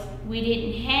tornadoes, we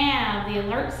didn't have the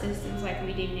alert systems like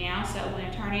we do now. So when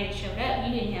a tornado showed up,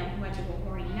 you didn't have much of a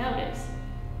warning notice.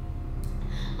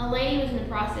 A lady was in the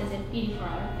process of beauty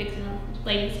parlor fixing a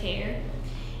lady's hair.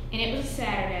 And it was a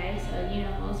Saturday, so you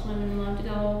know most women love to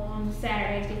go on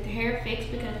Saturdays to get their hair fixed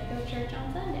because they go to church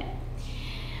on Sunday.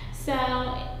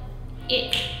 So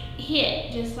it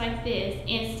hit just like this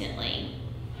instantly,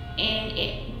 and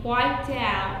it wiped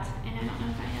out. And I don't know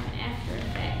if I have an after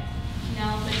effect.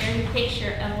 No, but there's a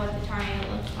picture of what the tornado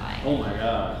looks like. Oh my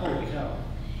God. Holy cow.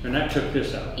 And that took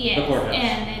this out. Yes, The courthouse.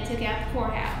 and it took out the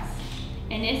courthouse.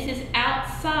 And this is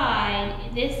outside.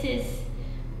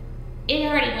 It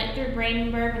already went through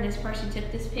Brandenburg when this person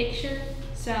took this picture.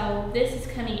 So this is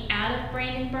coming out of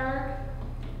Brandenburg.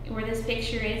 where this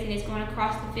picture is, and it's going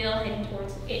across the field heading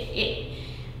towards it.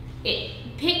 It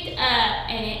picked up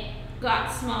and it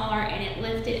got smaller and it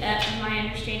lifted up, in my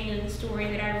understanding of the story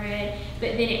that I read,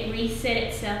 but then it reset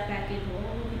itself back into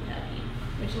Louisville, Kentucky,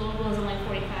 which Louisville is only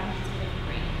 45 minutes away from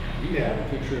Greenville. You have a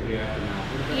picture of the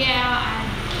aftermath. Yeah,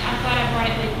 I thought I brought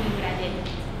it with me, but I didn't.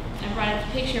 I brought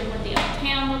a picture of what the old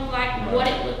town looked like, what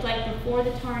it looked like before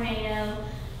the tornado,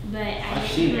 but I've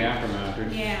seen the aftermath.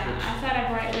 I thought I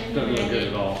brought it with me, Doesn't but I look good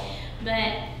didn't. at all.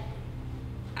 But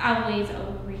I always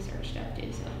over-research stuff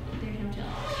too, so there's no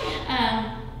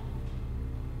telling.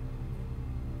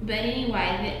 But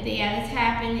anyway, this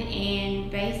happened,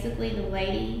 and basically the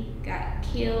lady got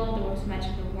killed. There was much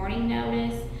of a warning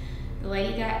notice. The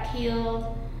lady got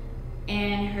killed,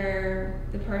 and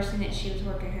the person that she was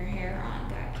working her hair on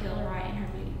got killed right in her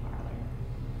beauty parlor.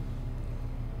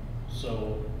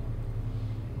 So,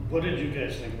 what did you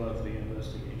guys think about the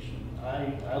investigation?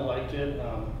 I liked it.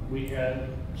 We had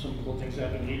some cool things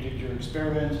happen. You did your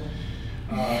experiment.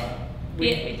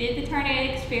 We did the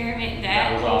tornado experiment.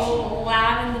 That was awesome.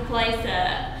 Livened the place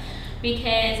up,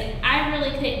 because I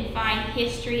really couldn't find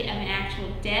history of an actual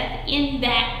death in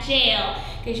that jail.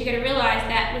 Because you got to realize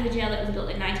that was a jail that was built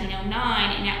in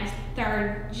 1909, and that was the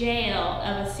third jail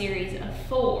of a series of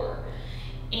 4.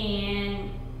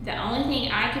 And the only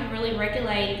thing I could really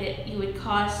regulate that you would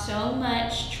cause so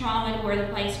much trauma to where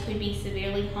the place could be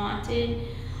severely haunted,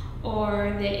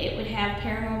 or that it would have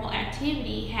paranormal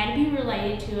activity, had to be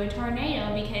related to a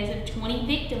tornado, because of 20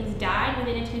 victims died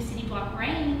within a 2-city block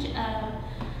range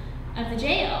of the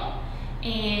jail.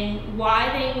 And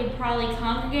why they would probably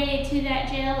congregate to that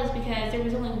jail is because there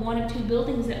was only 1 of 2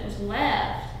 buildings that was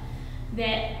left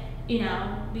that,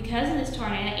 because of this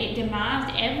tornado, it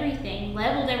demised everything,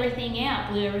 leveled everything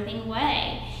out, blew everything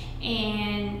away.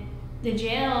 And the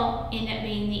jail ended up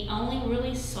being the only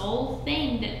really sole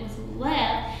thing that was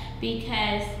left,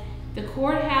 because the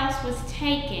courthouse was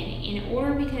taken in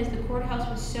order, because the courthouse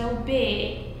was so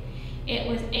big, it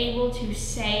was able to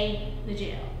save the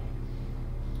jail.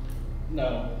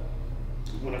 Now,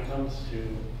 when it comes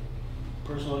to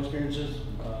personal experiences,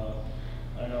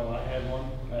 I know I had one.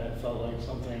 I felt like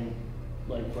something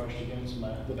brushed against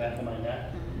the back of my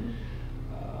neck.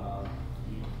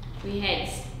 We had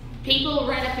people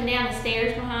run up and down the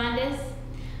stairs behind us.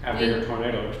 After your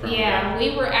tornado experiment. Yeah,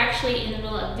 we were actually in the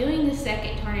middle of doing the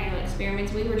second tornado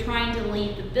experiments. We were trying to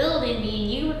leave the building. Me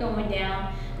and you were going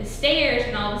down the stairs,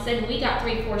 and all of a sudden we got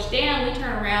 3 floors down. We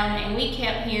turned around and we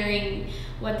kept hearing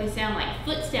what they sound like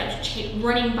footsteps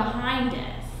running behind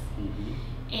us. Mm-hmm.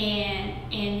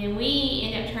 And then we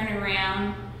end up turning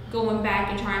around, going back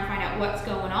and trying to find out what's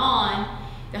going on.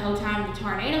 The whole time the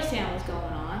tornado sound was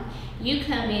going on. You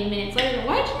come in minutes later,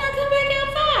 why'd you not come back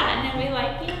outside? And we're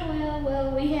like,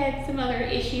 well, we had some other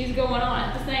issues going on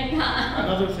at the same time.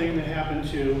 Another thing that happened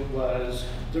too was,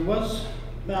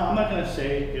 now I'm not going to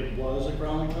say it was a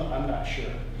growling tone, I'm not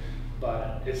sure,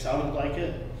 but it sounded like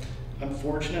it.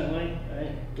 Unfortunately,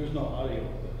 there's no audio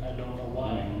of it. I don't know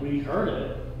why. Mm-hmm. We heard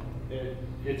it.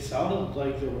 It sounded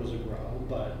like there was a growl,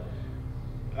 but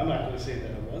I'm not going to say that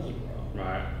it was a growl.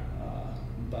 Right.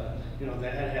 But,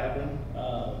 that had happened.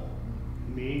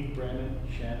 Me, Brandon,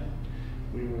 Shannon,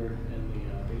 we were in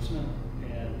the basement,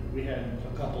 and we had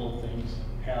a couple of things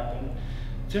happen.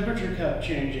 Temperature kept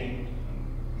changing.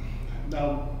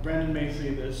 Now, Brandon may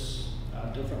say this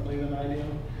differently than I do.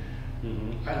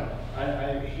 Mm-hmm. I don't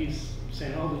know. He's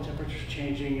saying, oh, the temperature's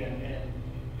changing, and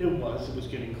it was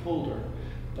getting colder,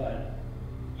 but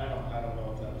I don't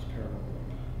know if that was paranormal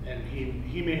or not. And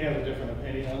he may have a different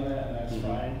opinion on that, and that's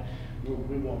fine.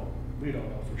 We don't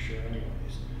know for sure anyways.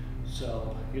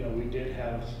 So, we did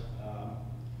have,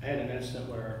 I had an incident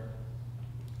where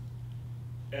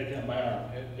my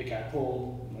arm, it got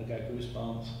cold, I got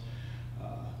goosebumps,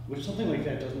 which something like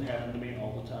that doesn't happen to me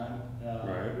all the time.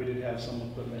 Right. We did have some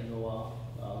equipment go off,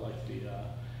 like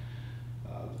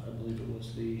I believe it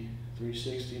was the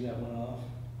 360 that went off.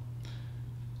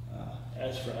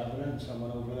 As for evidence, I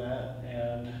went over that,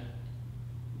 and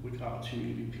we caught 2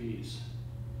 EVPs.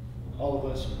 All of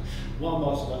us, well,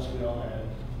 most of us, we all had,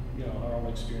 our own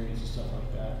experience and stuff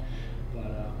like that.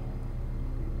 But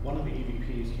one of the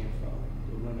EVPs came from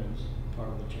the women's part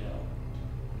of the jail.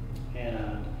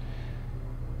 And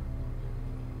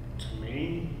to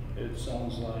me, it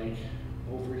sounds like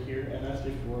over here, and that's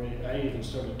before I even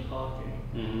started talking,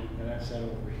 and I said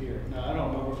over here. Now, I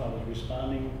don't remember if I was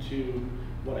responding to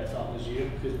what I thought was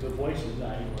you, because the voice is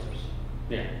not yours.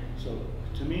 Yeah. So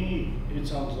to me, it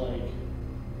sounds like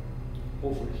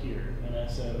over here, and I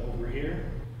said over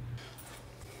here.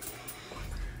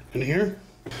 And here?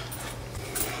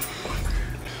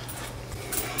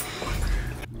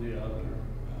 The other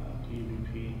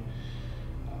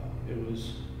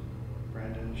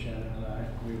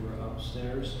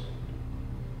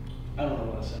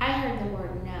the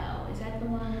word no. Is that the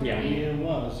one? Yeah. It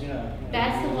was, yeah.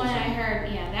 That's the It one was- I heard.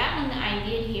 Yeah, that one I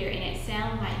did hear, and it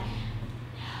sounded like.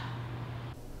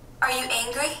 Are you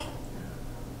angry?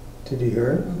 Did you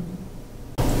hear it?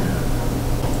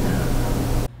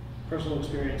 Personal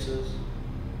experiences,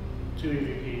 2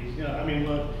 EVPs. You know, I mean,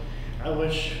 look, I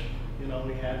wish, you know,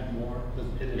 we had more, but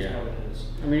it is Yeah. what it is.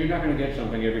 I mean, you're not going to get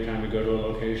something every time you go to a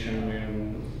location. I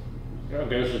mean, a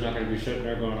ghost is not going to be sitting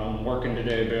there going, "I'm working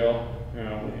today, Bill." You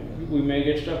know, we may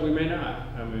get stuff, we may not.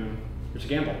 I mean, it's a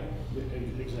gamble.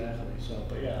 Exactly. So,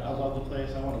 but yeah, I love the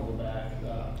place. I want to go back.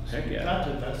 Heck yeah. Not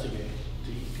to investigate,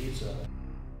 to eat pizza.